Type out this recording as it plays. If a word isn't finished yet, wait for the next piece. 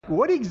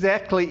what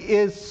exactly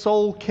is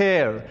soul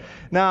care?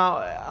 Now,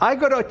 I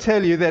got to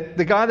tell you that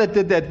the guy that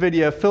did that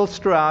video, Phil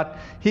Strout,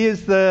 he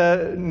is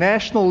the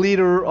national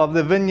leader of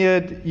the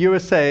Vineyard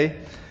USA.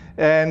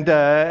 And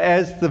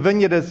as the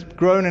Vineyard has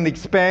grown and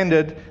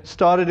expanded,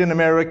 started in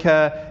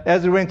America,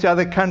 as we went to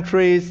other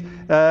countries,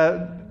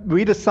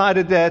 we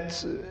decided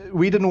that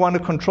we didn't want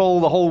to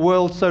control the whole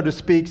world, so to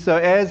speak. So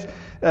as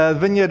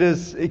Vineyard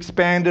has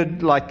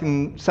expanded, like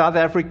in South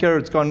Africa,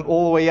 it's gone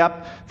all the way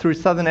up through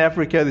Southern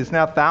Africa. There's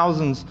now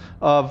thousands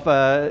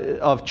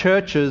of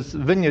churches,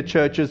 Vineyard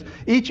churches.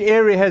 Each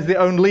area has their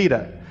own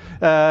leader.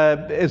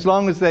 As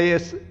long as they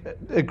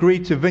agree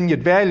to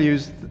Vineyard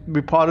values,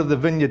 we're part of the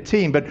Vineyard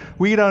team. But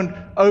we don't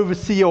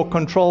oversee or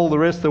control the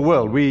rest of the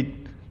world. We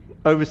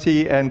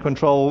oversee and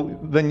control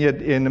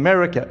Vineyard in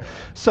America.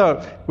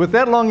 So, with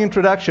that long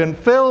introduction,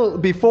 Phil,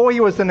 before he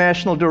was the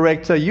national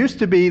director, used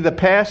to be the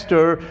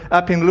pastor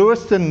up in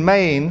Lewiston,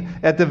 Maine,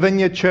 at the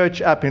Vineyard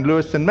Church up in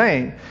Lewiston,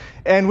 Maine.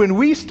 And when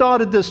we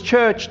started this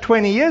church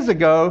 20 years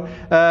ago,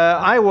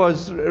 I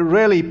was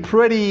really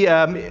pretty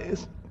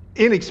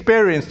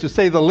inexperienced, to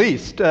say the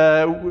least,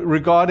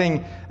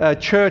 regarding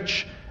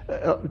church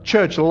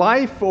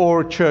life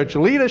or church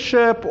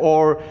leadership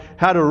or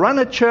how to run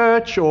a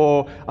church,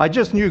 or I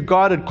just knew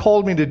God had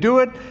called me to do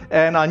it,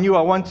 and I knew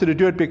I wanted to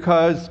do it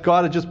because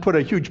God had just put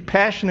a huge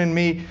passion in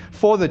me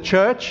for the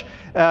church.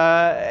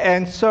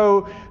 And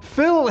so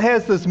Phil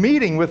has this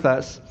meeting with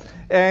us.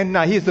 And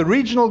he's the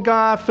regional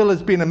guy. Phil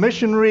has been a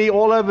missionary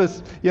all over,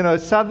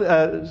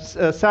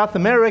 South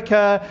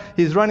America.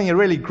 He's running a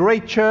really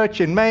great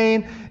church in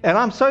Maine. And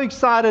I'm so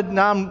excited.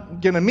 Now I'm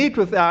going to meet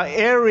with our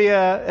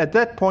area. At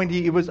that point,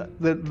 he was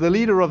the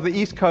leader of the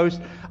East Coast.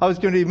 I was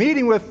going to be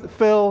meeting with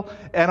Phil,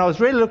 and I was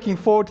really looking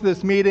forward to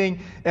this meeting.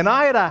 And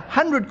I had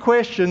 100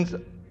 questions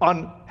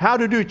on how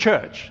to do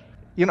church.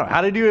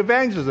 How to do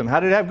evangelism, how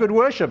to have good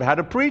worship, how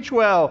to preach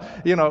well.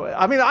 I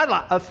had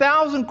like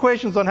 1,000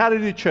 questions on how to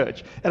do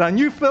church. And I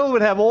knew Phil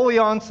would have all the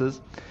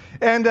answers.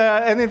 And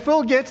then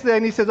Phil gets there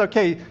and he says,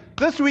 okay,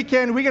 this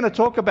weekend we're going to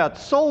talk about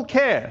soul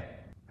care.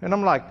 And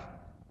I'm like,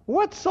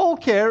 what's soul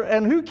care?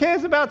 And who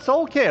cares about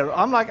soul care?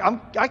 I'm like,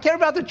 I care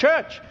about the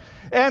church.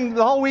 And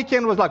the whole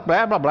weekend was like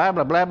blah, blah, blah,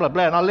 blah, blah, blah,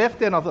 blah. And I left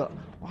there and I thought,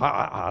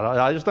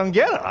 I just don't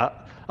get it.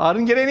 I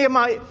didn't get any of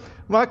my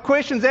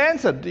questions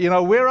answered.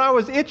 Where I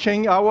was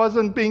itching, I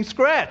wasn't being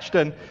scratched.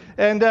 And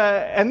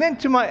then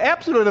to my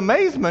absolute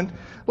amazement,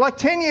 like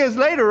 10 years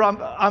later,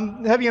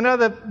 I'm having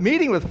another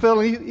meeting with Phil,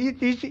 and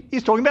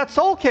he's talking about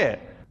soul care.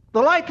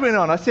 The light went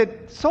on. I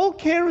said, soul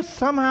care is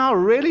somehow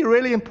really,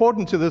 really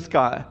important to this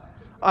guy.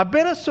 I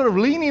better sort of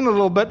lean in a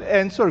little bit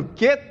and sort of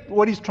get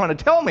what he's trying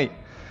to tell me.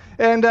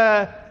 And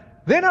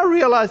then I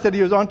realized that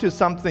he was onto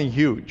something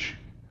huge.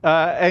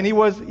 And he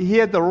was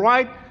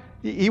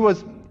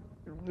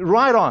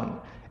right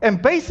on. And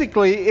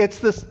basically, it's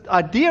this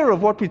idea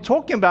of what we're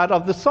talking about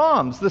of the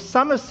Psalms, the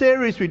summer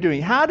series we're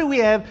doing. How do we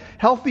have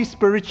healthy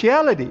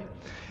spirituality?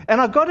 And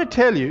I've got to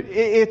tell you,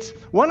 it's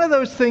one of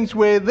those things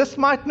where this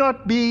might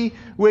not be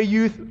where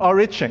you are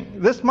itching.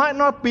 This might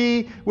not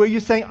be where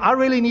you're saying, I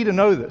really need to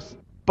know this.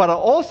 But I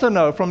also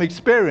know from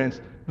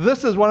experience,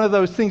 this is one of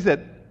those things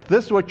that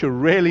this is what you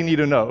really need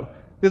to know.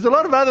 There's a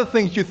lot of other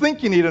things you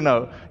think you need to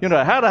know.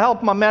 How to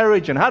help my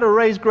marriage and how to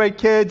raise great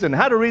kids and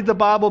how to read the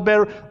Bible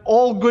better,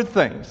 all good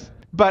things.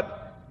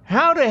 But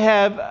how to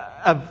have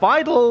a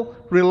vital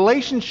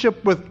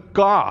relationship with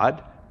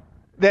God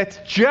that's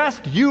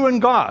just you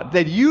and God,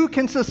 that you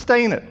can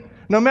sustain it,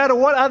 no matter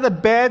what other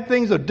bad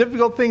things or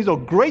difficult things or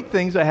great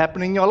things are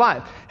happening in your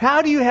life.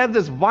 How do you have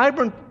this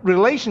vibrant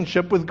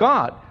relationship with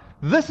God?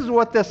 This is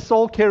what this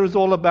soul care is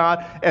all about,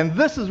 and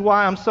this is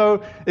why I'm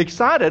so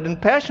excited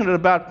and passionate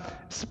about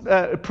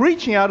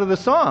preaching out of the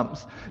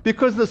Psalms,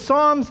 because the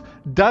Psalms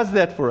does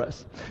that for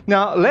us.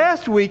 Now,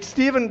 last week,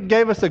 Stephen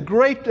gave us a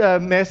great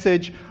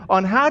message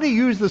on how to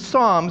use the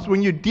Psalms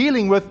when you're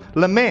dealing with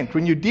lament,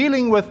 when you're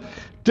dealing with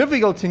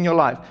difficulty in your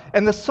life.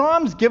 And the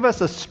Psalms give us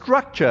a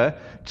structure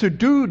to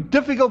do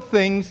difficult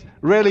things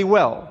really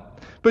well.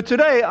 But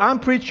today, I'm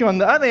preaching on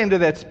the other end of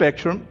that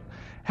spectrum.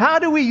 How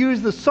do we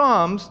use the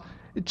Psalms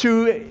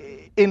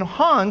to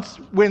enhance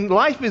when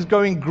life is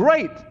going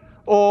great,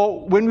 or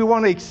when we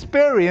want to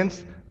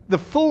experience the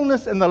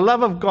fullness and the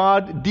love of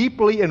God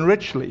deeply and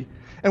richly?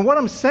 And what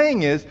I'm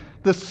saying is,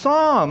 the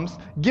Psalms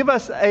give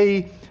us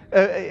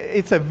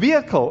it's a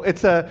vehicle,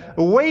 it's a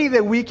way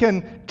that we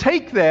can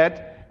take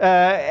that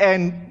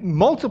and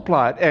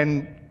multiply it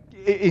and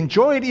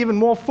enjoy it even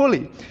more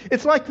fully.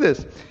 It's like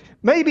this.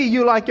 Maybe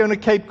you like going to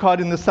Cape Cod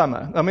in the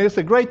summer. I mean, it's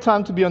a great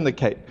time to be on the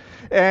Cape.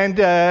 And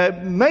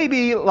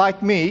maybe,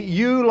 like me,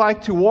 you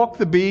like to walk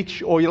the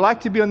beach, or you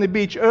like to be on the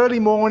beach early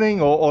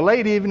morning or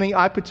late evening.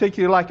 I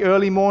particularly like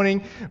early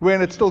morning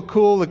when it's still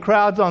cool, the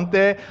crowds aren't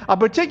there. I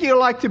particularly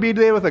like to be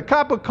there with a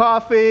cup of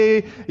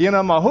coffee,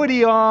 my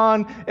hoodie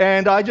on,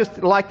 and I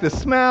just like the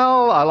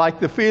smell. I like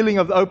the feeling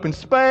of the open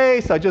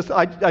space. That's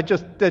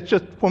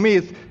just, for me,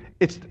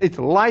 it's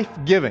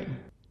life-giving.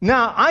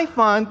 Now, I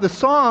find the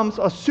Psalms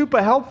are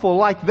super helpful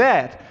like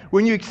that.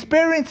 When you're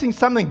experiencing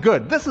something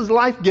good, this is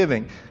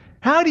life-giving.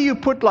 How do you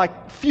put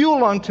like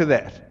fuel onto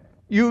that?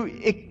 You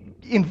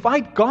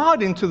invite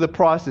God into the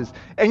process,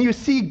 and you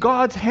see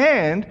God's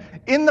hand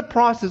in the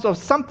process of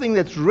something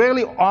that's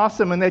really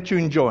awesome and that you're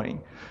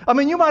enjoying. I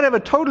mean, you might have a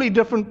totally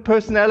different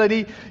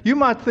personality. You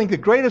might think the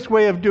greatest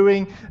way of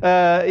doing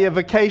a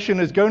vacation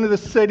is going to the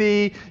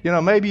city. You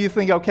know, maybe you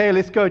think, okay,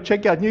 let's go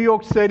check out New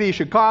York City,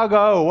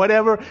 Chicago, or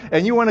whatever,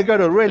 and you want to go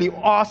to a really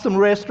awesome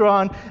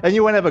restaurant, and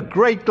you want to have a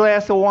great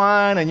glass of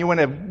wine, and you want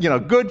to have, you know,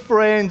 good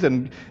friends,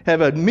 and have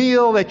a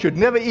meal that you'd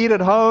never eat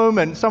at home,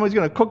 and someone's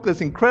going to cook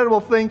this incredible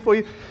thing for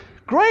you.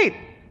 Great,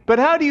 but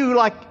how do you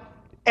like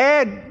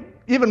add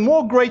even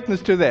more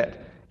greatness to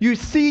that? You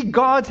see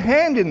God's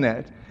hand in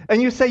that.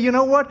 And you say, you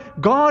know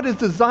what? God has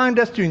designed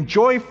us to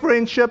enjoy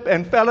friendship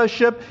and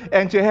fellowship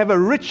and to have a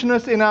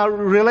richness in our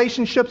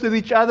relationships with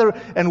each other.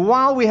 And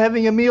while we're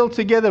having a meal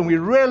together and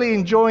we're really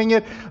enjoying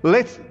it,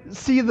 let's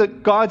see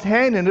God's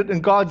hand in it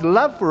and God's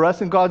love for us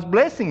and God's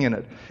blessing in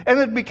it. And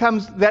it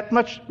becomes that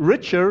much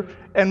richer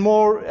and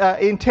more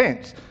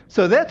intense.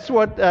 So that's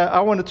what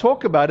I want to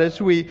talk about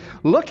as we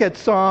look at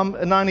Psalm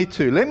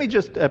 92. Let me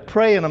just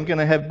pray, and I'm going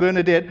to have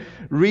Bernadette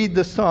read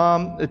the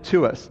psalm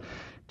to us.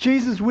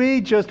 Jesus,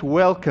 we just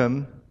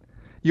welcome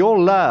your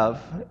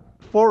love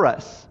for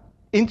us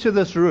into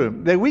this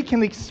room, that we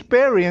can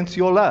experience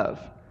your love.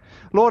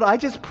 Lord, I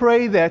just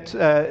pray that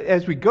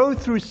as we go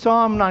through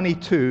Psalm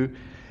 92,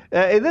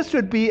 this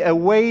would be a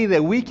way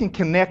that we can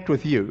connect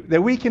with you,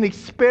 that we can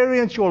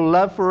experience your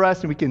love for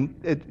us, and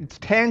it's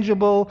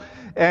tangible,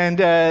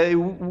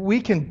 and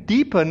we can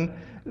deepen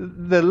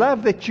the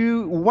love that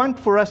you want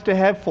for us to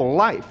have for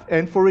life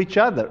and for each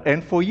other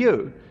and for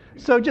you.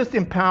 So just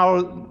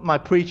empower my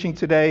preaching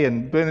today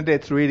and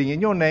Bernadette's reading.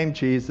 In your name,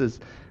 Jesus,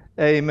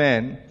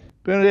 amen.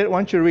 Bernadette, why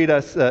don't you read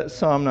us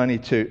Psalm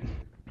 92?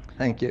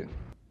 Thank you.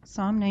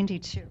 Psalm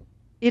 92.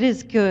 It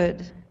is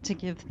good to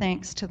give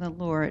thanks to the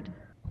Lord,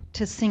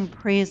 to sing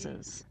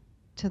praises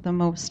to the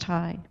Most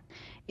High.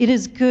 It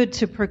is good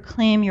to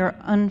proclaim your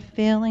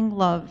unfailing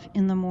love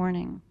in the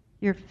morning,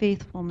 your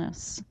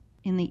faithfulness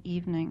in the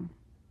evening,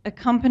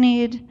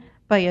 accompanied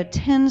by a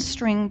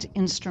 10-stringed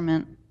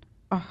instrument,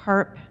 a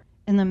harp,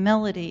 and the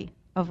melody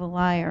of a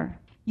lyre.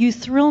 You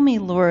thrill me,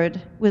 Lord,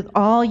 with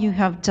all you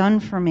have done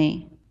for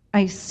me.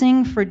 I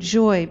sing for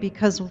joy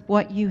because of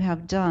what you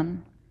have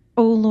done.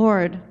 O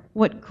Lord,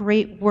 what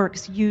great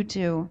works you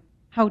do.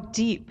 How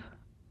deep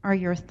are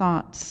your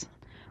thoughts.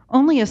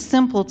 Only a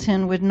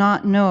simpleton would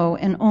not know,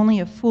 and only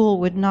a fool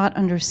would not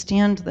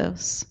understand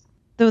this.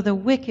 Though the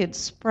wicked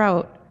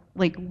sprout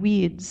like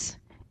weeds,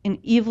 and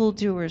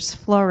evildoers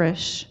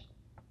flourish,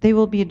 they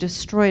will be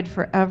destroyed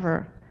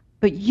forever.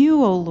 But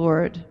you, O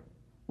Lord,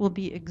 will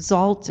be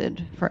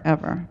exalted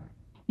forever.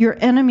 Your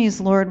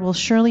enemies, Lord, will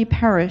surely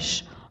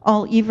perish.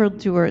 All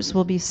evildoers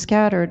will be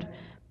scattered.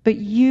 But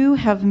you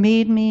have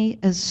made me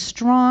as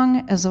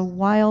strong as a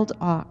wild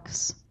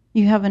ox.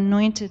 You have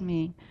anointed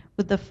me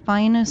with the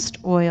finest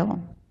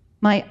oil.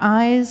 My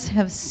eyes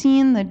have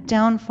seen the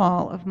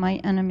downfall of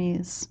my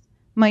enemies.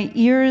 My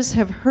ears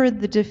have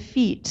heard the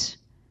defeat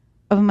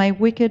of my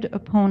wicked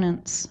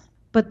opponents.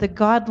 But the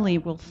godly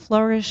will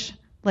flourish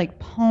like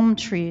palm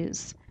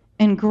trees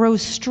and grow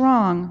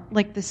strong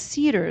like the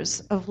cedars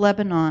of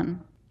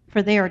Lebanon,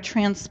 for they are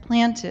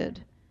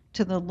transplanted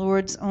to the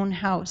Lord's own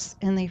house,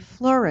 and they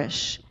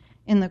flourish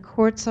in the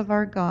courts of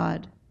our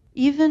God.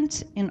 Even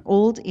in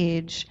old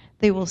age,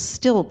 they will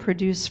still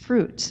produce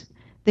fruit.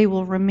 They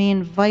will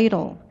remain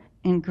vital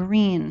and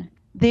green.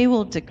 They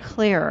will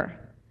declare,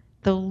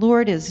 the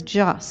Lord is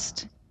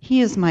just.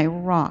 He is my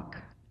rock.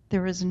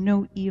 There is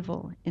no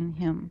evil in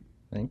him.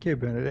 Thank you,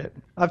 Bernadette.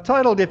 I've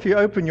titled, if you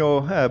open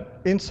your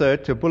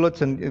insert, your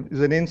bulletin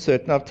is an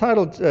insert, and I've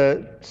titled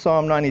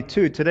Psalm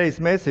 92, today's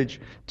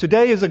message,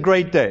 Today is a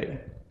Great Day.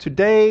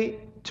 Today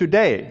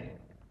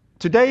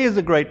is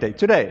a great day.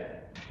 Today.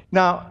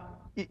 Now,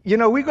 you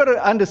know, we've got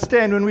to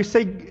understand when we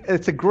say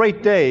it's a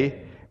great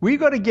day, we've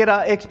got to get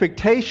our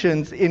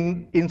expectations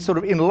in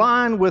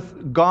line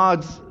with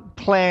God's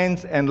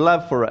plans and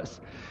love for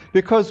us.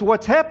 Because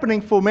what's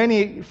happening for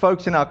many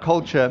folks in our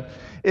culture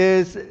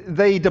is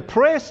they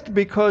depressed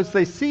because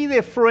they see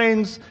their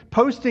friends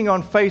posting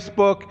on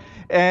Facebook,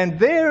 and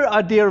their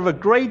idea of a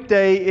great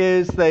day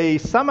is they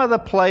some other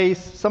place,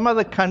 some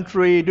other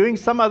country, doing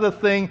some other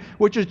thing,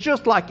 which is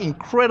just like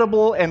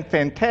incredible and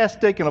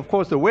fantastic, and of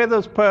course the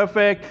weather's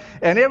perfect,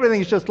 and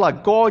everything's just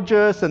like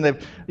gorgeous, and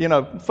they've, you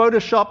know,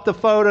 photoshopped the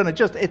photo, and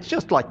it's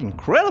just like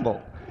incredible,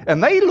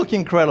 and they look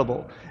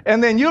incredible,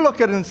 and then you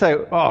look at it and say,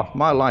 oh,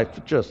 my life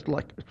just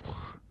like,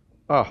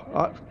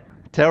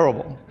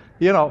 terrible.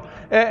 You know,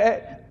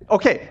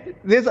 okay,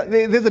 there's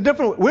a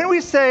different, when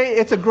we say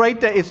it's a great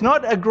day, it's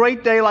not a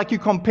great day like you're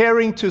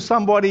comparing to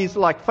somebody's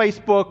like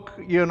Facebook,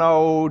 you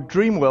know,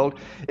 dream world.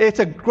 It's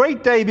a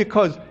great day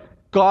because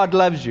God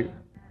loves you.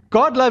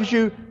 God loves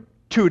you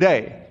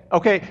today.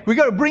 Okay, we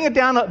got to bring it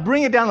down a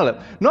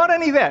little. Not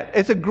only that,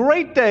 it's a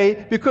great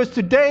day because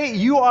today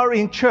you are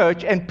in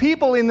church and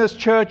people in this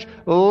church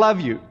love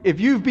you. If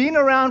you've been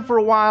around for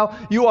a while,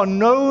 you are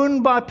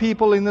known by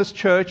people in this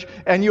church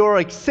and you are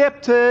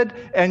accepted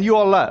and you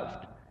are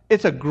loved.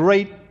 It's a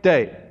great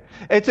great day.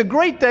 It's a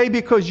great day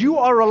because you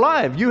are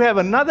alive. You have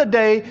another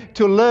day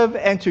to live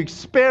and to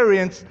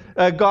experience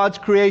God's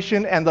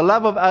creation and the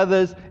love of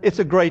others. It's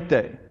a great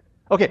day.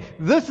 Okay,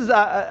 this is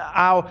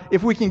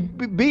if we can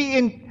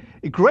be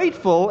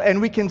grateful and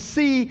we can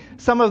see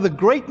some of the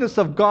greatness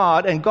of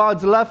God and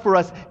God's love for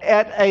us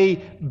at a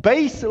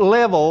base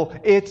level,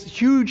 it's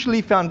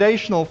hugely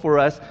foundational for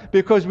us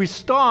because we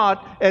start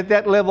at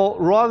that level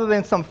rather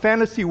than some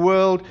fantasy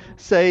world,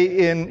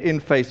 say, in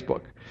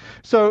Facebook.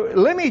 So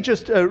let me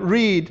just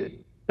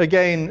read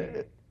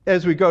again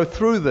as we go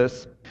through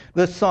this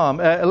psalm.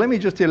 Let me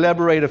just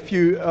elaborate a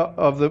few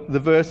of the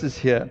verses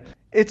here.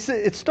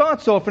 It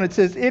starts off and it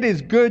says, "It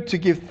is good to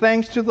give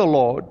thanks to the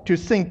Lord, to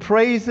sing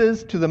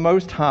praises to the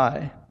Most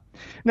High."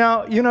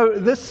 Now,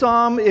 this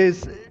psalm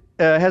has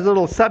a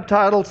little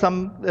subtitle.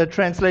 Some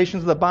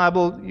translations of the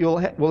Bible,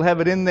 will have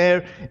it in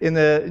there. In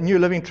the New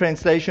Living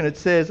Translation, it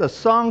says, "A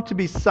song to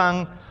be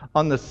sung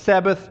on the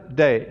Sabbath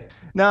day."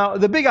 Now,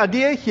 the big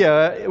idea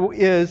here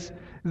is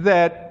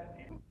that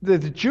the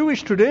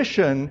Jewish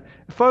tradition,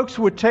 folks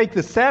would take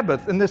the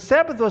Sabbath, and the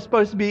Sabbath was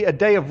supposed to be a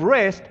day of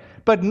rest,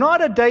 but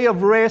not a day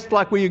of rest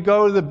like where you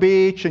go to the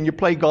beach and you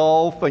play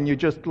golf and you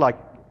just like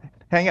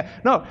hang out.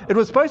 No, it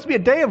was supposed to be a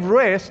day of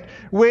rest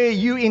where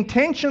you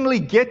intentionally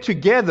get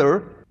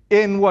together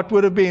in what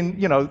would have been,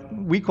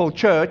 we call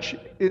church,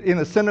 in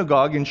a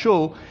synagogue, in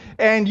shul,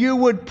 and you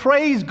would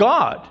praise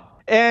God.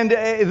 And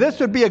this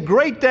would be a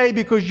great day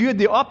because you had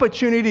the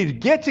opportunity to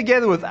get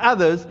together with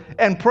others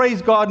and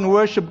praise God and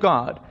worship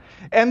God.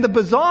 And the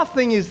bizarre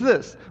thing is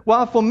this: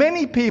 while for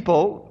many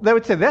people, they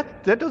would say,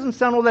 that doesn't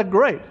sound all that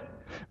great.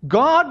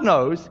 God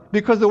knows,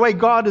 because the way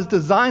God has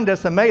designed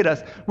us and made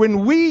us,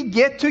 when we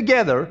get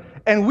together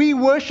and we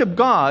worship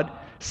God,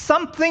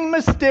 something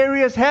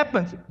mysterious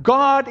happens.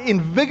 God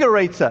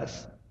invigorates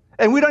us,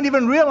 and we don't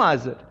even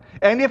realize it.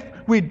 And if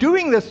we're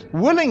doing this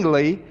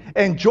willingly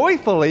and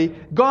joyfully,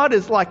 God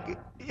is like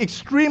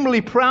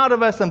extremely proud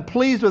of us and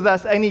pleased with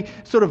us, and He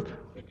sort of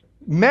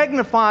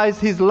magnifies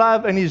His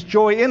love and His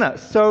joy in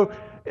us. So,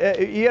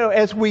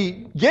 as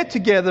we get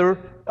together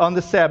on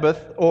the Sabbath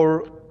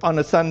or on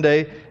a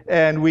Sunday,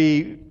 and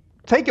we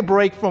take a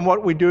break from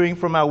what we're doing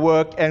from our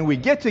work, and we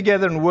get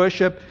together and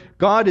worship,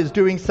 God is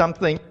doing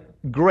something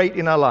great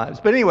in our lives.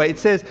 But anyway, it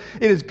says,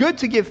 "It is good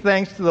to give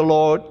thanks to the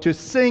Lord, to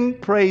sing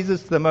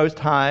praises to the Most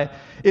High.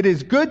 It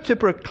is good to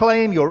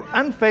proclaim your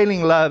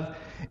unfailing love.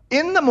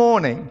 In the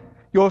morning,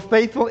 your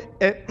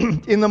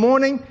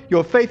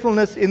your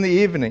faithfulness in the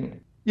evening."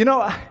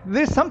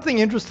 There's something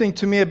interesting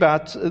to me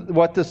about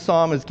what this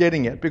psalm is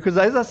getting at, because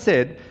as I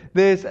said,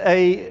 there's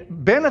a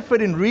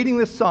benefit in reading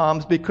the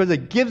Psalms because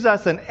it gives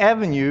us an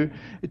avenue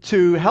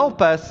to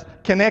help us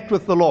connect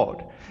with the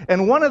Lord.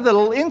 And one of the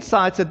little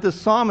insights that this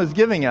psalm is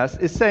giving us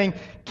is saying,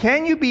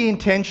 can you be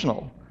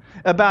intentional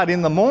about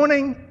in the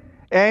morning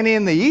and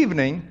in the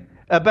evening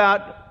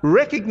about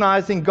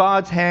recognizing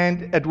God's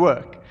hand at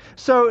work?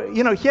 So,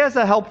 here's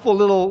a helpful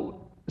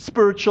little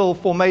spiritual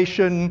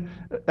formation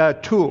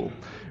tool.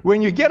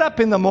 When you get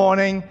up in the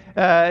morning,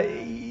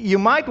 you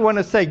might want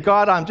to say,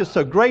 "God, I'm just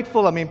so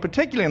grateful." I mean,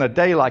 particularly in a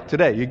day like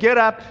today. You get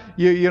up,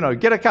 you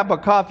get a cup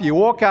of coffee, you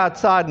walk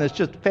outside, and it's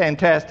just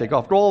fantastic.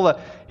 After all the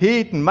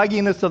heat and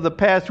mugginess of the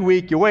past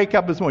week, you wake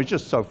up this morning, it's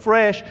just so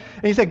fresh.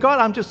 And you say, "God,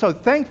 I'm just so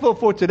thankful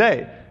for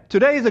today.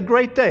 Today is a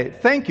great day.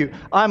 Thank you.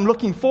 I'm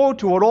looking forward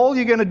to what all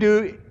you're going to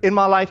do in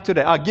my life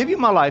today. I'll give you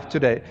my life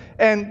today."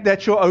 And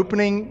that's your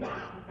opening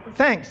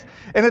thanks.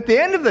 And at the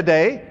end of the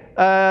day,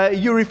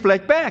 you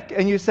reflect back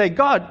and you say,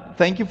 "God,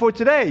 thank you for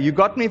today. You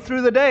got me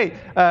through the day.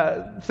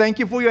 Thank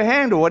you for your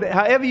hand," or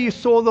however you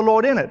saw the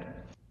Lord in it.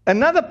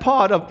 Another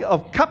part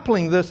of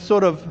coupling this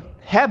sort of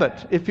habit,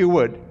 if you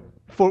would,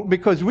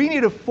 because we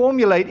need to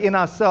formulate in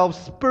ourselves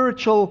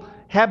spiritual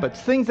habits,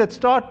 things that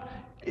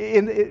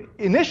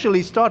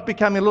initially start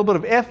becoming a little bit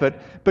of effort,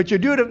 but you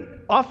do it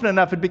often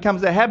enough, it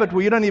becomes a habit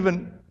where you don't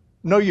even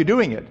know you're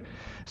doing it.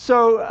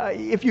 So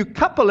if you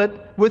couple it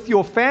with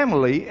your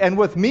family and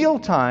with meal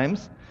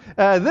times,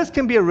 this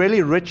can be a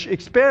really rich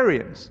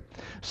experience.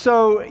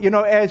 So,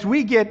 as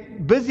we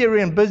get busier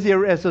and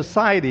busier as a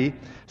society,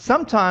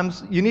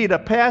 sometimes you need a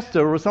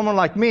pastor or someone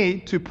like me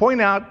to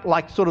point out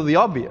like sort of the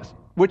obvious,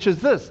 which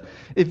is this: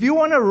 if you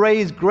want to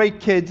raise great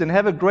kids and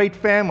have a great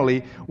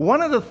family,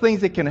 one of the things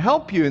that can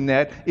help you in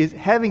that is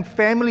having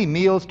family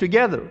meals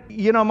together.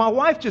 My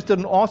wife just did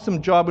an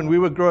awesome job when we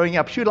were growing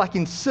up. She would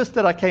insist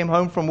that I came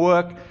home from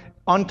work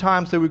on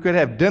time so we could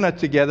have dinner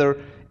together,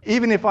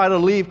 even if I had to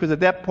leave, because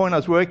at that point I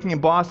was working in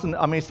Boston.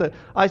 I used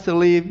to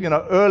leave,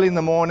 early in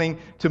the morning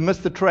to miss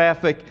the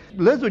traffic.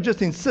 Liz would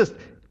just insist,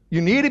 "You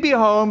need to be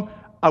home.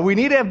 We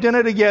need to have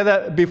dinner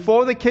together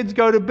before the kids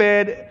go to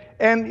bed."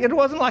 And it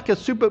wasn't like a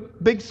super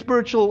big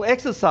spiritual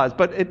exercise,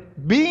 but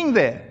being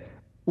there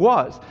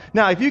was.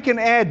 Now, if you can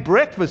add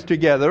breakfast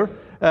together,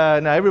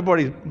 now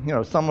everybody,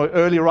 some are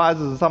early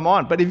risers and some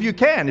aren't, but if you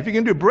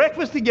can do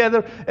breakfast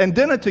together and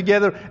dinner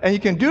together, and you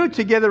can do it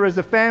together as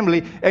a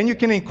family, and you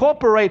can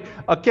incorporate,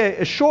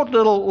 a short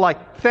little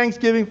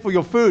Thanksgiving for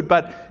your food,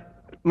 but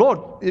Lord,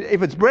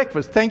 if it's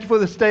breakfast, thank you for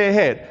this day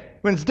ahead.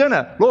 When it's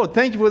dinner, Lord,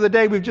 thank you for the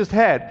day we've just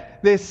had.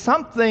 There's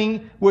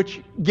something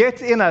which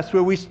gets in us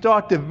where we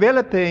start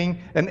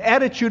developing an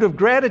attitude of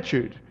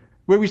gratitude,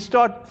 where we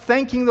start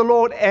thanking the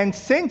Lord and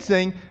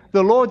sensing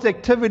the Lord's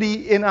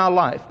activity in our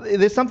life.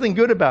 There's something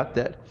good about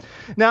that.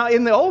 Now,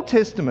 in the Old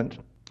Testament,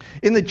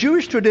 in the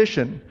Jewish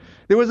tradition,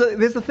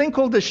 there's a thing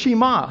called the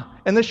Shema.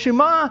 And the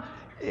Shema,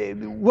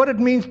 what it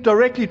means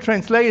directly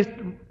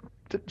translated,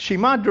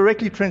 Shema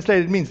directly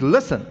translated means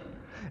listen.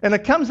 And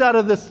it comes out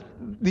of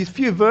these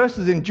few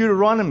verses in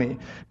Deuteronomy.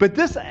 But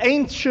this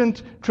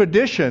ancient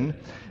tradition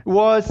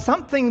was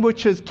something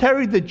which has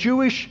carried the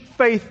Jewish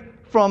faith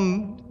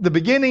from the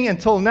beginning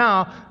until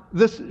now,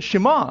 this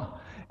Shema.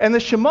 And the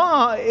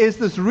Shema is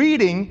this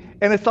reading,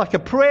 and it's like a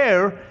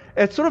prayer.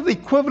 It's sort of the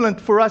equivalent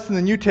for us in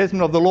the New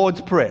Testament of the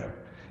Lord's Prayer.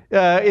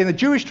 In the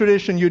Jewish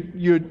tradition,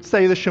 you'd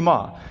say the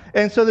Shema.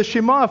 And so the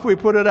Shema, if we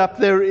put it up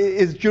there,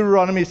 is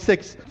Deuteronomy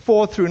 6,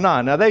 4 through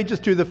 9. Now, they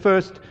just do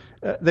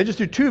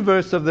two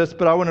verses of this,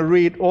 but I want to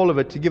read all of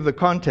it to give the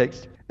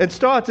context. It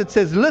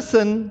says,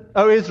 listen,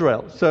 O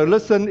Israel. So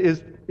listen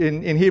is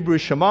in Hebrew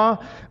Shema.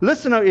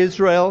 Listen, O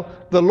Israel,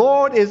 the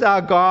Lord is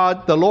our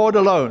God, the Lord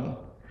alone.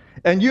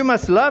 And you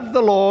must love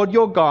the Lord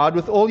your God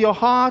with all your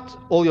heart,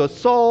 all your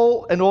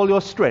soul, and all your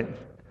strength.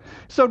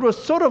 So it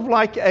was sort of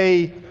like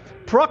a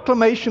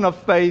proclamation of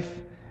faith,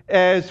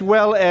 as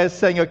well as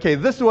saying, okay,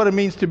 this is what it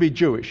means to be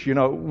Jewish. You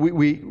know,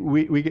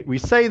 we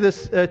say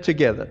this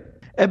together.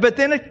 But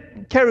then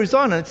it carries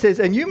on and it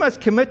says, and you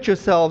must commit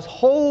yourselves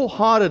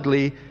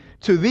wholeheartedly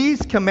to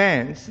these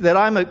commands that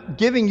I'm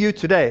giving you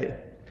today.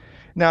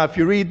 Now, if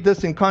you read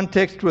this in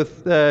context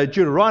with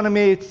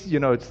Deuteronomy, it's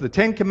the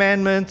Ten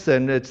Commandments,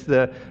 and it's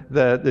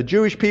the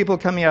Jewish people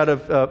coming out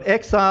of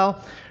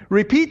exile.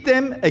 Repeat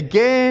them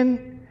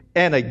again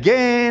and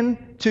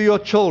again to your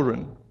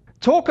children.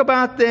 Talk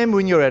about them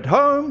when you're at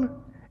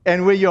home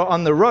and when you're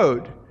on the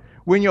road,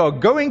 when you're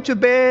going to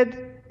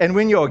bed and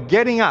when you're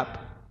getting up.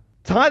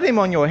 Tie them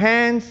on your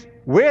hands,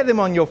 wear them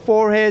on your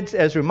foreheads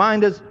as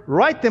reminders,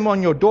 write them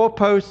on your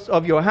doorposts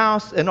of your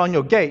house and on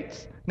your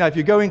gates. Now, if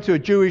you go into a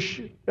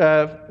Jewish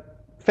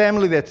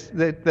family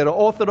that are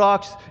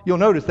Orthodox, you'll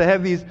notice they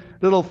have these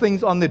little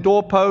things on their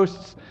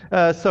doorposts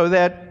so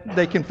that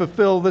they can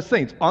fulfill this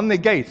thing. It's on their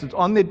gates, it's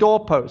on their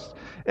doorposts,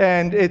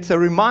 and it's a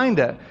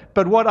reminder.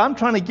 But what I'm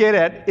trying to get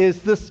at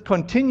is this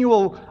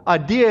continual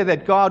idea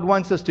that God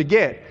wants us to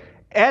get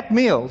at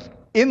meals,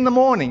 in the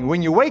morning,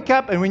 when you wake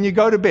up and when you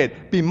go to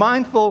bed. Be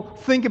mindful,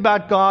 think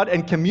about God,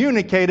 and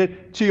communicate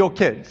it to your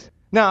kids.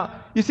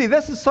 Now, you see,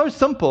 this is so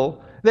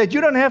simple that you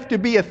don't have to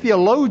be a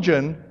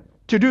theologian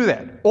to do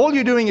that. All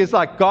you're doing is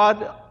like,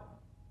 God,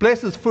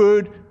 bless this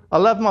food, I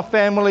love my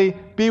family,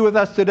 be with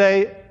us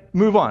today,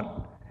 move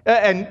on.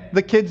 And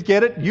the kids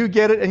get it, you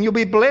get it, and you'll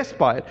be blessed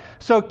by it.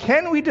 So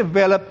can we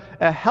develop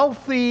a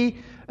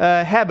healthy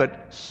habit,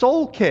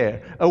 soul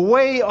care, a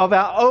way of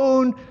our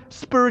own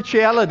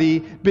spirituality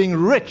being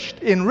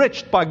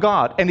enriched by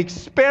God and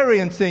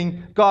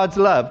experiencing God's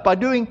love by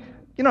doing,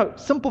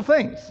 simple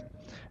things?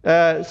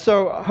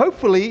 So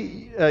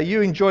hopefully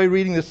you enjoy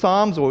reading the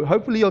Psalms, or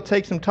hopefully you'll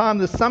take some time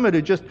this summer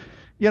to just,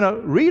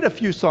 read a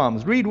few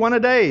Psalms. Read one a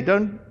day.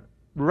 Don't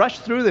rush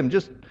through them.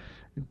 Just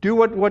do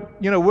what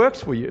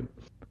works for you.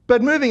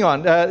 But moving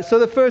on. So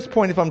the first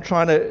point, if I'm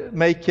trying to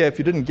make here, if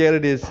you didn't get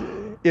it, is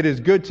it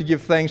is good to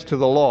give thanks to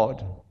the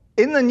Lord.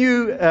 In the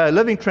New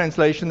Living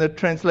Translation, the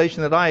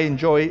translation that I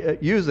enjoy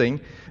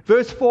using,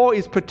 verse 4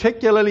 is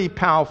particularly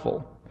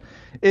powerful.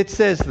 It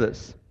says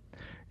this: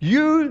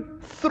 you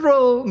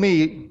thrill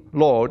me,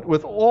 Lord,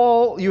 with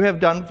all you have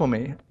done for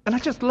me. And I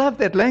just love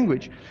that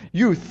language.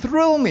 You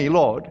thrill me,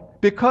 Lord.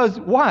 Because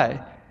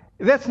why?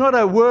 That's not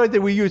a word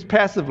that we use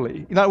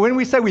passively. When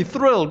we say we're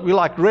thrilled, we're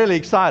like really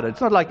excited.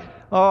 It's not like,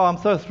 oh, I'm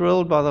so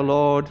thrilled by the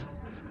Lord.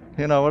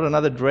 What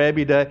another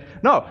drabby day.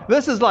 No,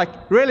 this is like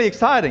really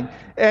exciting.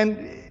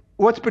 And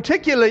what's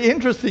particularly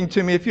interesting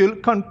to me, if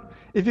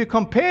you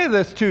compare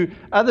this to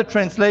other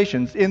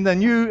translations, in the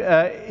New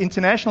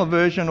International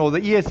Version or the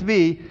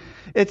ESV,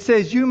 it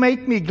says, you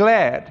make me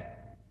glad.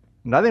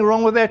 Nothing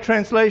wrong with that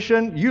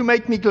translation. You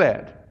make me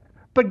glad.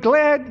 But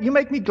you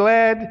make me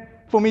glad,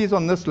 for me is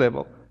on this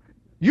level.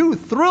 You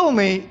thrill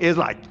me is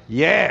like,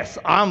 yes,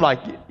 I'm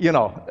like,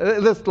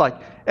 this like,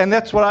 and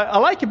that's what I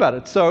like about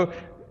it. So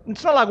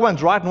it's not like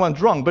one's right and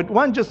one's wrong, but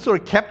one just sort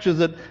of captures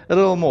it a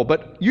little more.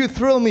 But you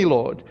thrill me,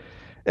 Lord.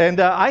 And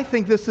I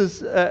think this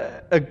is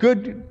a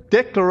good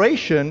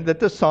declaration that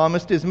the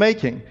psalmist is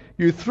making.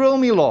 You thrill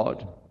me,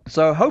 Lord.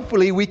 So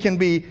hopefully we can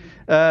be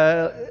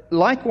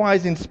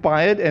likewise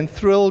inspired and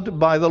thrilled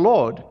by the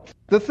Lord.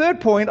 The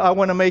third point I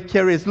want to make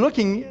here is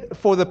looking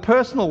for the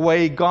personal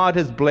way God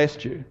has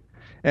blessed you.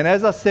 And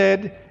as I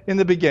said in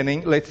the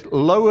beginning, let's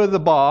lower the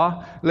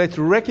bar. Let's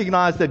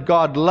recognize that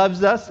God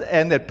loves us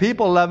and that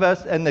people love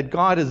us and that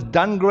God has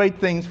done great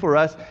things for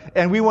us.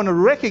 And we want to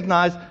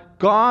recognize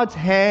God's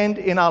hand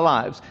in our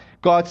lives.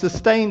 God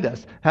sustained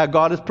us, how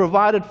God has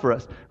provided for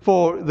us,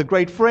 for the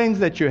great friends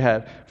that you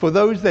have, for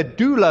those that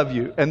do love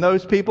you and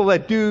those people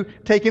that do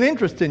take an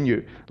interest in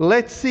you.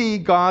 Let's see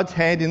God's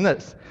hand in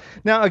this.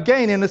 Now,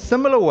 again, in a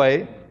similar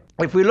way,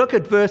 if we look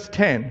at verse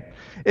 10,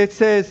 it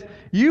says,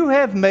 "You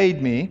have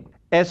made me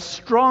as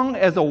strong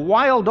as a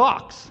wild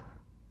ox.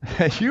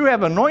 You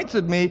have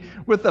anointed me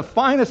with the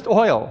finest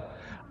oil."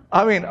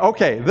 I mean,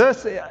 okay,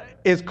 this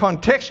is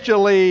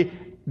contextually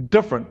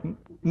different.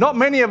 Not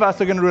many of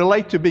us are going to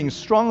relate to being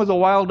strong as a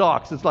wild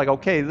ox. It's like,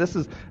 okay, this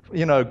is,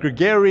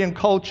 gregarian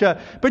culture.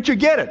 But you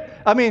get it.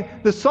 I mean,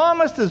 the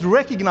psalmist is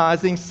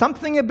recognizing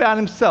something about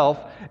himself,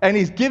 and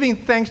he's giving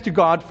thanks to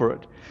God for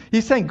it.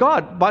 He's saying,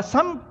 God, by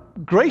some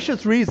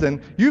gracious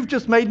reason, you've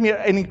just made me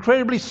an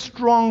incredibly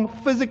strong,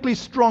 physically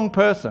strong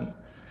person.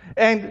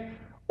 And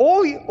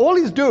all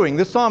he's doing,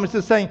 the psalmist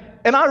is saying,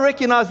 and I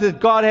recognize that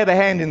God had a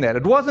hand in that.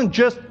 It wasn't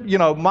just,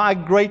 my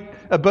great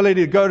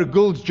ability to go to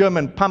Gould's gym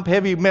and pump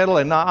heavy metal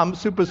and now I'm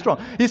super strong.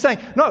 He's saying,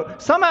 no,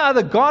 somehow or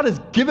other God has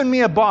given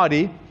me a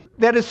body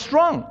that is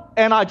strong.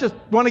 And I just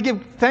want to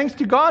give thanks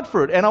to God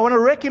for it. And I want to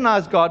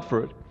recognize God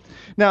for it.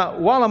 Now,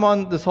 while I'm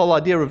on this whole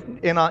idea of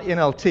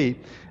NLT,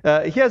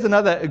 here's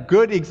another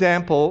good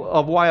example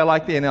of why I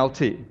like the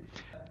NLT.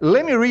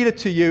 Let me read it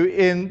to you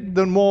in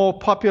the more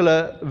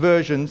popular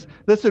versions.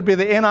 This would be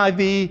the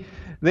NIV,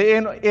 the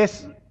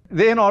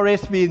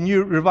NRSV,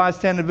 New Revised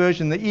Standard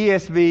Version, the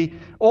ESV,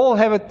 all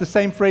have it the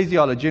same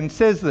phraseology. And it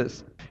says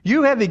this: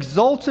 "You have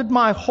exalted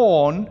my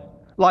horn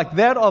like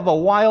that of a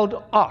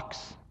wild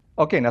ox."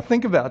 Okay, now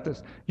think about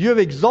this. "You have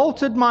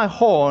exalted my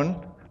horn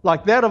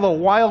like that of a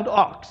wild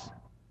ox."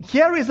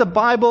 Here is a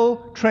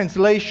Bible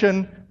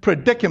translation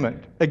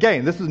predicament.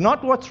 Again, this is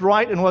not what's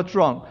right and what's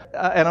wrong.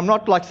 And I'm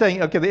not like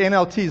saying, okay, the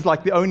NLT is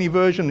like the only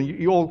version.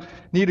 You all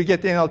need to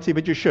get the NLT,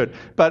 but you should.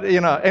 But,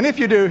 and if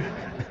you do,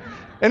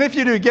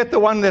 get the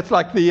one that's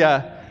like the,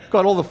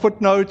 got all the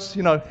footnotes,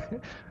 I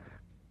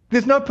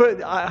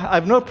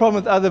have no problem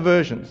with other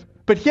versions.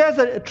 But here's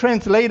a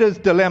translator's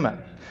dilemma.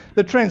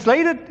 The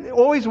translator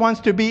always wants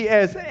to be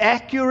as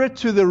accurate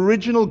to the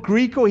original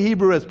Greek or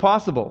Hebrew as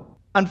possible.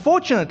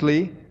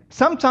 Unfortunately,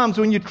 sometimes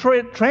when you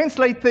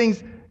translate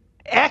things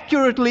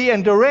accurately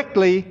and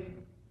directly,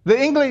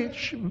 the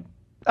English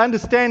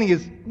understanding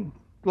is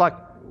like,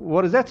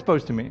 what is that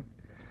supposed to mean?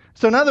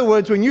 So in other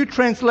words, when you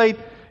translate,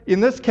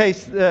 in this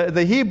case,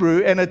 the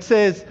Hebrew, and it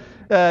says,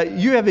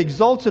 "You have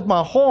exalted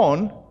my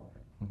horn,"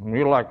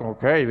 you're like,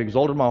 okay, you've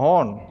exalted my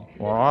horn.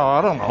 Well,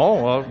 I don't know.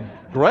 Well,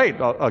 great.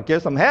 I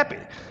guess I'm happy.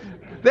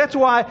 That's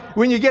why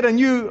when you get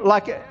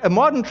a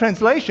modern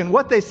translation,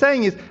 what they're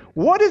saying is,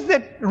 what is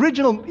that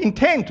original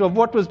intent of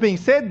what was being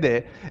said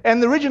there?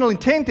 And the original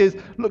intent is,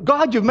 look,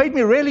 God, you've made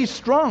me really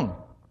strong.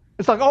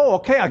 It's like, oh,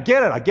 okay, I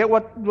get it. I get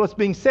what's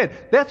being said.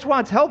 That's why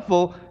it's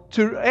helpful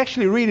to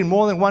actually read in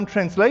more than one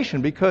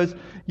translation, because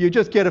you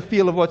just get a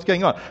feel of what's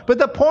going on. But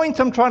the point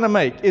I'm trying to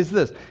make is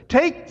this: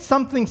 take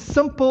something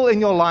simple in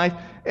your life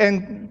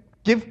and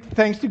give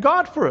thanks to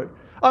God for it.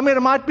 I mean,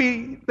 it might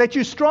be that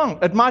you're strong.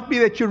 It might be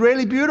that you're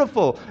really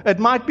beautiful. It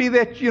might be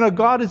that,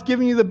 God has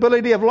given you the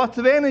ability of lots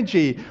of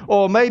energy.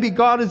 Or maybe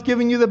God has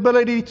given you the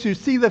ability to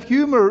see the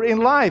humor in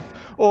life.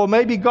 Or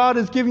maybe God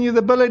has given you the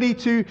ability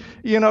to,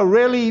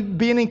 really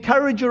be an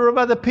encourager of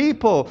other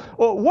people.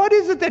 Or what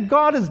is it that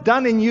God has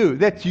done in you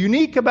that's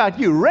unique about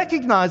you?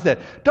 Recognize that.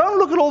 Don't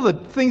look at all the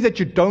things that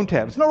you don't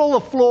have. It's not all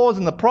the flaws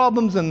and the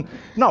problems.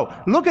 No,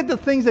 look at the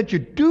things that you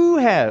do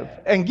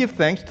have and give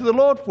thanks to the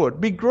Lord for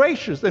it. Be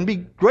gracious and be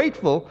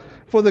grateful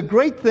for the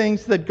great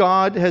things that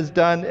God has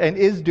done and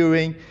is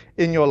doing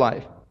in your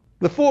life.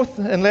 The fourth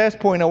and last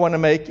point I want to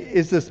make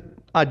is this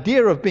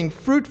idea of being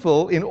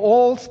fruitful in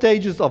all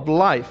stages of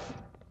life.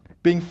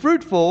 Being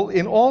fruitful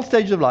in all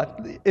stages of life.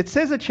 It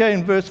says it here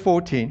in verse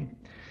 14.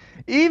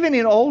 "Even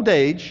in old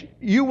age,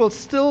 you will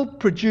still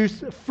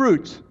produce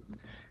fruit.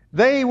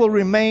 They will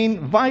remain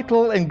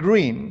vital and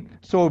green."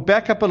 So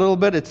back up a little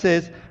bit. It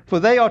says, "For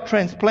they are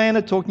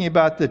transplanted," talking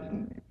about the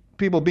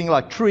people being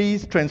like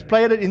trees,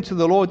 "transplanted into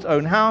the Lord's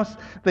own house.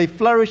 They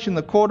flourish in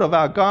the court of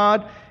our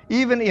God.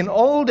 Even in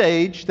old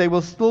age, they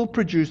will still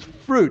produce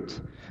fruit.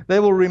 They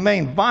will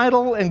remain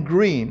vital and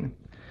green.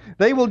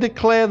 They will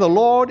declare, 'The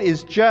Lord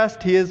is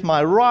just. He is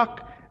my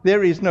rock.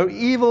 There is no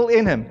evil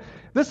in him.'"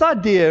 This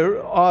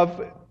idea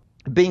of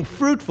being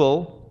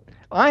fruitful,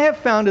 I have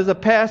found as a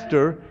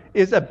pastor,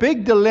 is a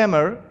big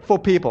dilemma for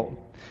people.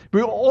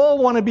 We all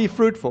want to be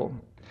fruitful.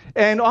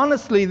 And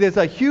honestly, there's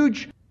a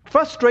huge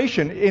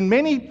frustration in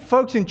many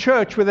folks in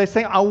church where they're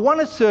saying, "I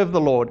want to serve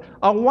the Lord.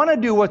 I want to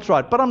do what's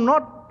right, but I'm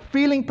not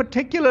feeling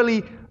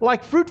particularly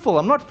fruitful.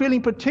 I'm not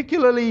feeling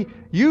particularly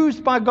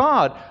used by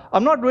God.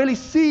 I'm not really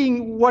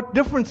seeing what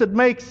difference it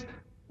makes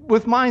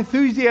with my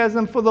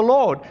enthusiasm for the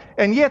Lord."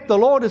 And yet the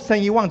Lord is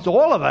saying He wants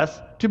all of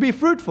us to be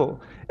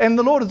fruitful. And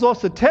the Lord is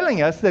also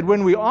telling us that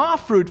when we are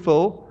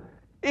fruitful,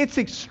 it's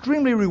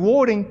extremely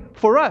rewarding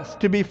for us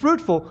to be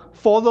fruitful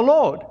for the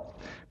Lord.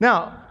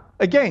 Now,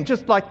 again,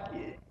 just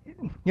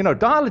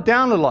dial it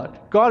down a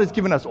lot. God has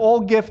given us all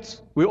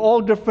gifts. We're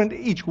all different.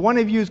 Each one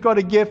of you's got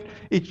a gift.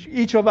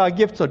 Each of our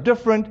gifts are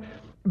different.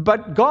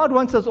 But God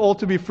wants us all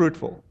to be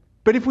fruitful.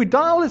 But if we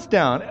dial this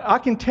down, I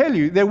can tell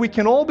you that we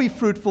can all be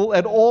fruitful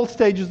at all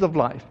stages of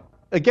life.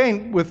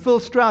 Again, with Phil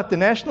Strout, the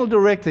national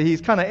director,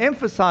 he's kind of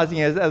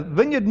emphasizing as a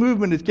vineyard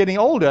movement is getting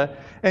older,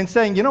 and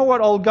saying, you know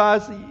what, old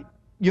guys,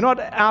 you're not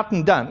out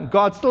and done.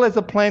 God still has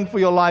a plan for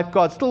your life.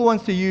 God still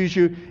wants to use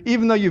you,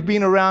 even though you've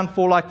been around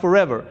for like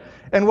forever.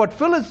 And what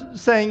Phil is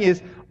saying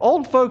is,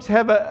 old folks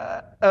have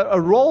a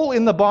role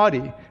in the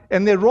body,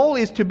 and their role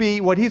is to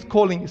be what he's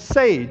calling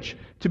sage,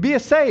 to be a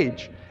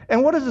sage.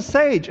 And what is a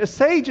sage? A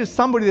sage is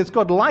somebody that's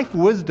got life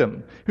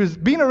wisdom, who's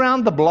been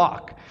around the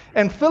block.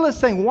 And Phil is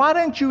saying, why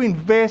don't you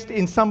invest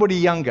in somebody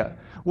younger?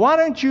 Why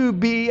don't you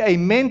be a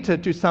mentor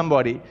to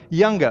somebody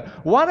younger?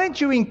 Why don't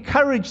you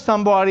encourage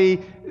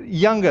somebody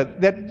younger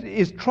that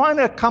is trying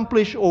to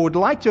accomplish or would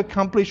like to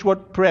accomplish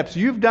what perhaps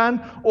you've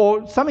done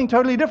or something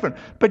totally different?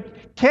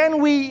 But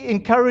can we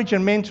encourage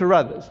and mentor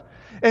others?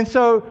 And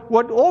so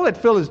all that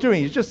Phil is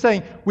doing is just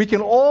saying we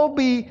can all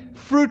be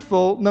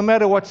fruitful no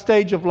matter what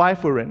stage of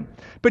life we're in.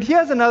 But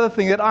here's another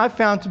thing that I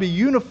found to be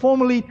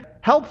uniformly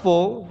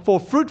helpful for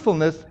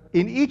fruitfulness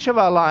in each of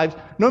our lives,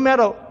 no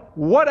matter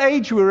what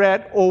age we're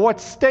at or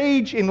what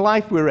stage in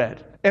life we're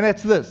at. And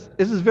that's this.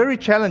 This is very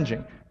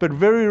challenging, but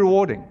very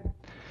rewarding.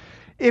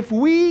 If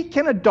we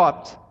can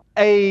adopt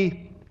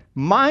a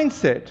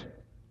mindset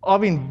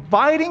of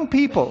inviting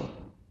people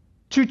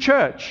to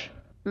church,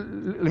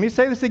 let me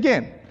say this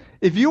again.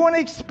 If you want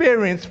to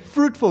experience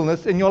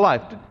fruitfulness in your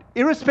life,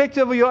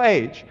 irrespective of your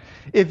age,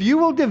 if you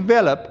will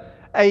develop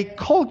a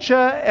culture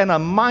and a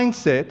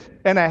mindset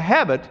and a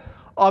habit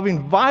of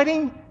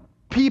inviting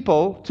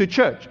people to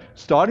church,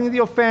 starting with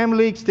your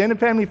family, extended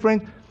family,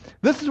 friends,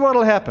 this is what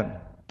will happen.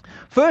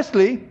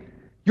 Firstly,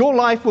 your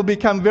life will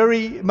become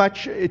very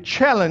much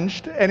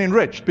challenged and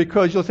enriched,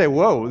 because you'll say,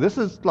 whoa, this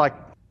is like,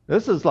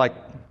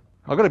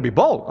 I've got to be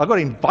bold. I've got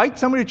to invite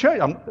somebody to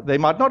church. They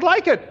might not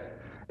like it.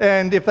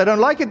 And if they don't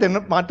like it, they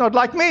might not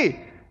like me.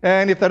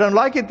 And if they don't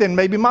like it, then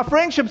maybe my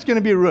friendship's going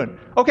to be ruined.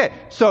 Okay,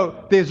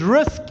 so there's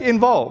risk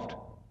involved.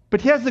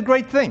 But here's the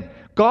great thing.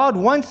 God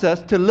wants us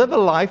to live a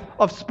life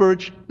of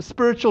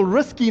spiritual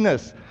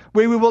riskiness,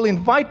 where we will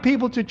invite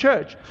people to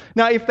church.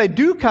 Now, if they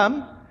do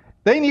come,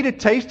 they need to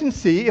taste and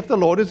see if the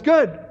Lord is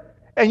good.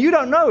 And you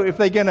don't know if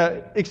they're going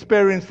to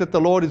experience that the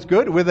Lord is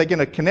good, whether they're going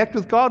to connect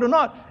with God or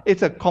not.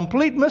 It's a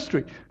complete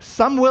mystery.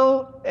 Some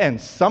will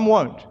and some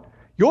won't.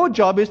 Your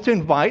job is to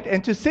invite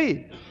and to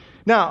see.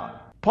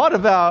 Now, part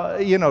of our,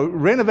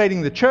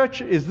 renovating the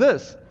church is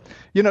this.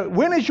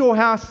 When is your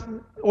house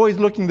always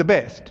looking the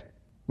best?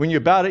 When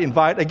you're about to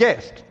invite a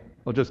guest.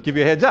 I'll just give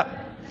you a heads up.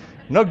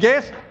 No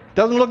guest,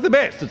 doesn't look the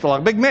best. It's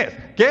like a big mess.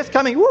 Guest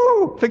coming,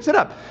 woo, fix it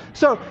up.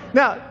 So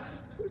now,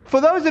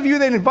 for those of you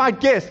that invite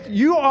guests,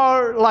 you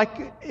are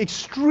like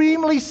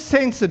extremely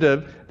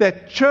sensitive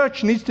that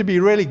church needs to be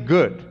really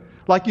good.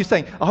 Like you're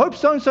saying, I hope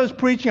so-and-so's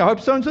preaching. I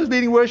hope so-and-so's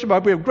leading worship. I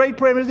hope we have great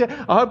prayer ministers.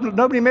 I hope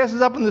nobody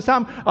messes up in the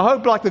psalm. I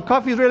hope the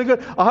coffee is really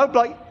good. I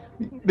hope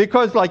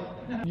because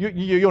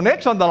you're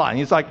next on the line.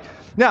 It's like,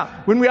 now,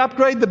 when we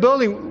upgrade the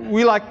building,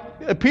 we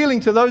appealing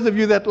to those of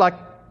you that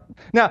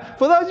now,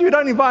 for those of you who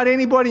don't invite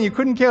anybody and you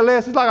couldn't care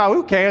less, it's like, oh,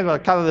 who cares? I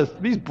color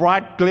these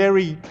bright,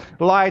 glary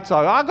lights.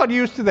 I got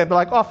used to them, but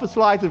like office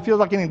lights, it feels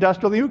like an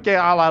industrial thing. Who cares?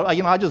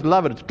 I just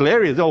love it. It's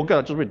glary. It's all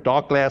good. Just with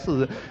dark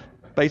glasses,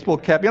 baseball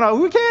cap.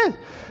 Who cares?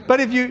 But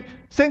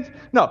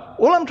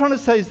all I'm trying to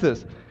say is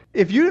this.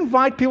 If you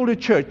invite people to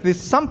church,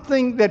 there's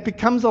something that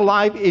becomes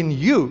alive in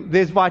you.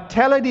 There's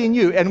vitality in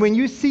you. And when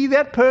you see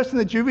that person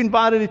that you've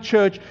invited to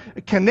church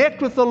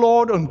connect with the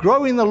Lord and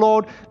grow in the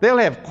Lord, they'll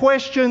have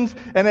questions.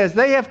 And as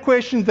they have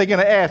questions, they're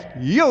going to ask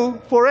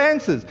you for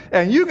answers.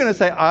 And you're going to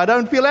say, I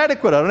don't feel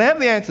adequate. I don't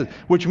have the answers.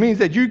 Which means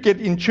that you get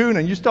in tune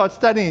and you start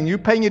studying and you're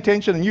paying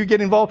attention and you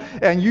get involved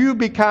and you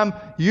become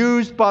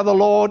used by the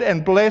Lord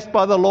and blessed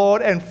by the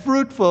Lord and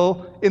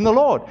fruitful in the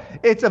Lord.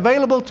 It's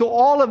available to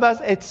all of us.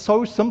 It's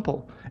so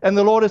simple. And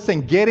the Lord is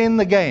saying, get in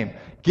the game.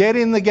 Get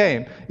in the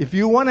game. If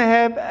you want to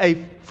have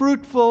a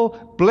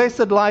fruitful,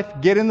 blessed life,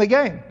 get in the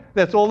game.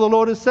 That's all the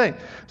Lord is saying.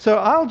 So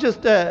I'll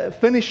just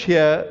finish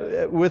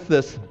here with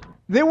this.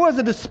 There was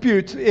a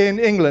dispute in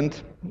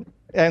England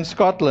and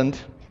Scotland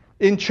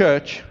in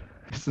church.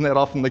 Isn't that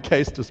often the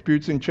case,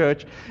 disputes in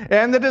church?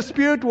 And the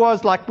dispute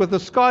was like with the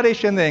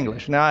Scottish and the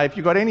English. Now, if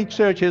you've got any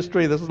church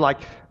history, this is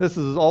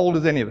as old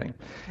as anything.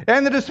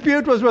 And the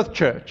dispute was with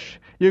church.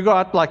 You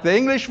got the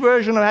English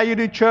version of how you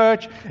do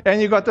church,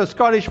 and you got the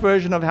Scottish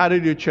version of how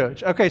to do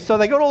church. Okay, so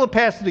they got all the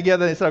pastors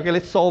together and they said, okay,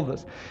 let's solve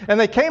this. And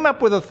they came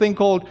up with a thing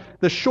called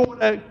the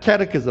Shorter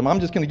Catechism. I'm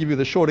just going to give you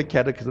the Shorter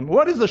Catechism.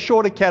 What is the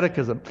Shorter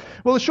Catechism?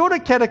 Well, the Shorter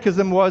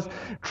Catechism was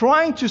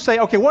trying to say,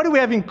 okay, what do we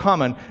have in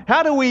common?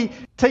 How do we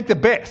take the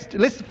best?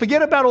 Let's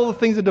forget about all the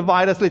things that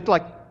divide us.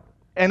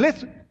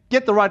 Let's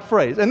get the right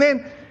phrase. And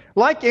then,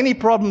 like any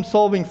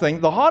problem-solving thing,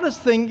 the hardest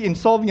thing in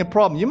solving a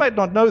problem, you might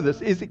not know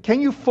this, is can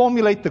you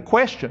formulate the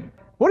question?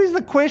 What is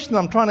the question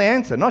I'm trying to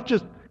answer? Not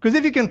just, because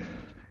if you can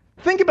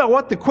think about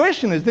what the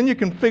question is, then you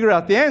can figure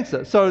out the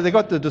answer. So they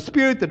got the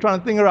dispute, they're trying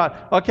to figure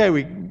out, okay,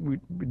 we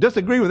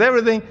disagree with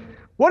everything.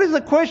 What is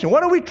the question?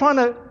 What are we trying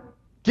to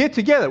get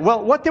together?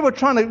 Well, what they were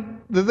trying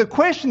to, the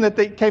question that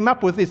they came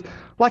up with is,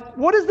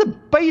 what is the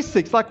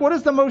basics? What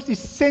is the most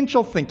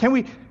essential thing? Can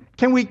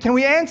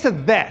we answer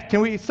that?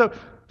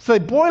 So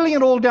they're boiling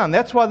it all down.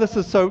 That's why this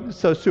is so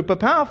super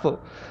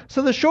powerful.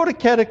 So the Shorter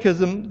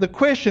Catechism, the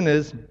question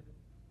is,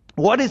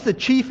 what is the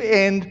chief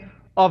end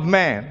of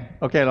man?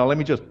 Okay, now let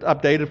me just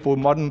update it for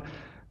modern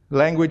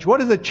language. What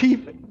is the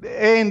chief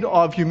end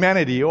of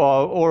humanity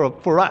or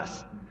for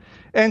us?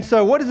 And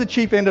so what is the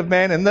chief end of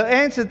man? And the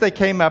answer that they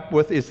came up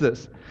with is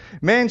this.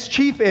 Man's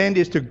chief end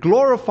is to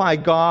glorify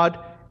God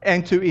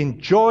and to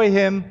enjoy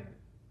Him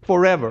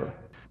forever.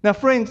 Now,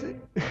 friends,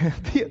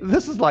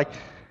 this is like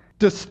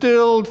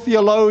distilled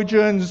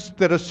theologians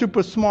that are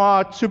super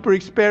smart, super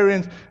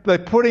experienced. They're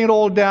putting it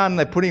all down and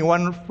they're putting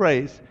one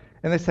phrase.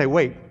 And they say,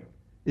 wait,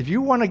 if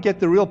you want to get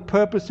the real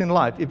purpose in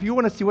life, if you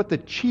want to see what the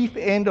chief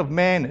end of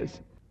man is,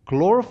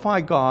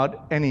 glorify God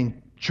and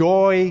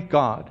enjoy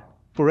God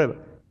forever.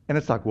 And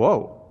it's like,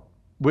 whoa.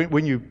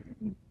 When you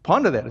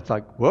ponder that, it's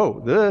like,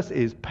 whoa, this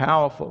is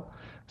powerful.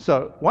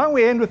 So why don't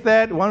we end with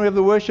that? Why don't we have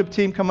the worship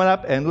team coming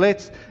up, and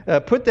let's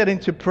put that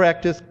into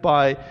practice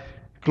by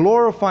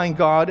glorifying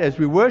God as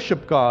we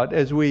worship God,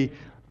 as we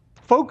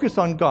focus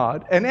on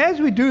God. And as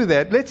we do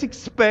that, let's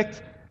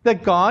expect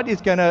that God is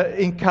going to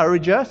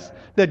encourage us,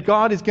 that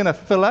God is going to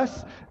fill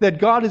us, that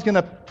God is going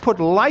to put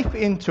life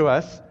into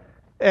us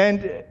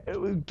and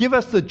give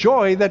us the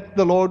joy that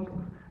the Lord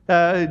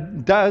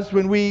does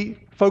when we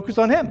focus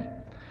on Him.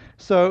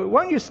 So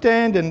why don't you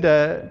stand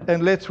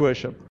and let's worship.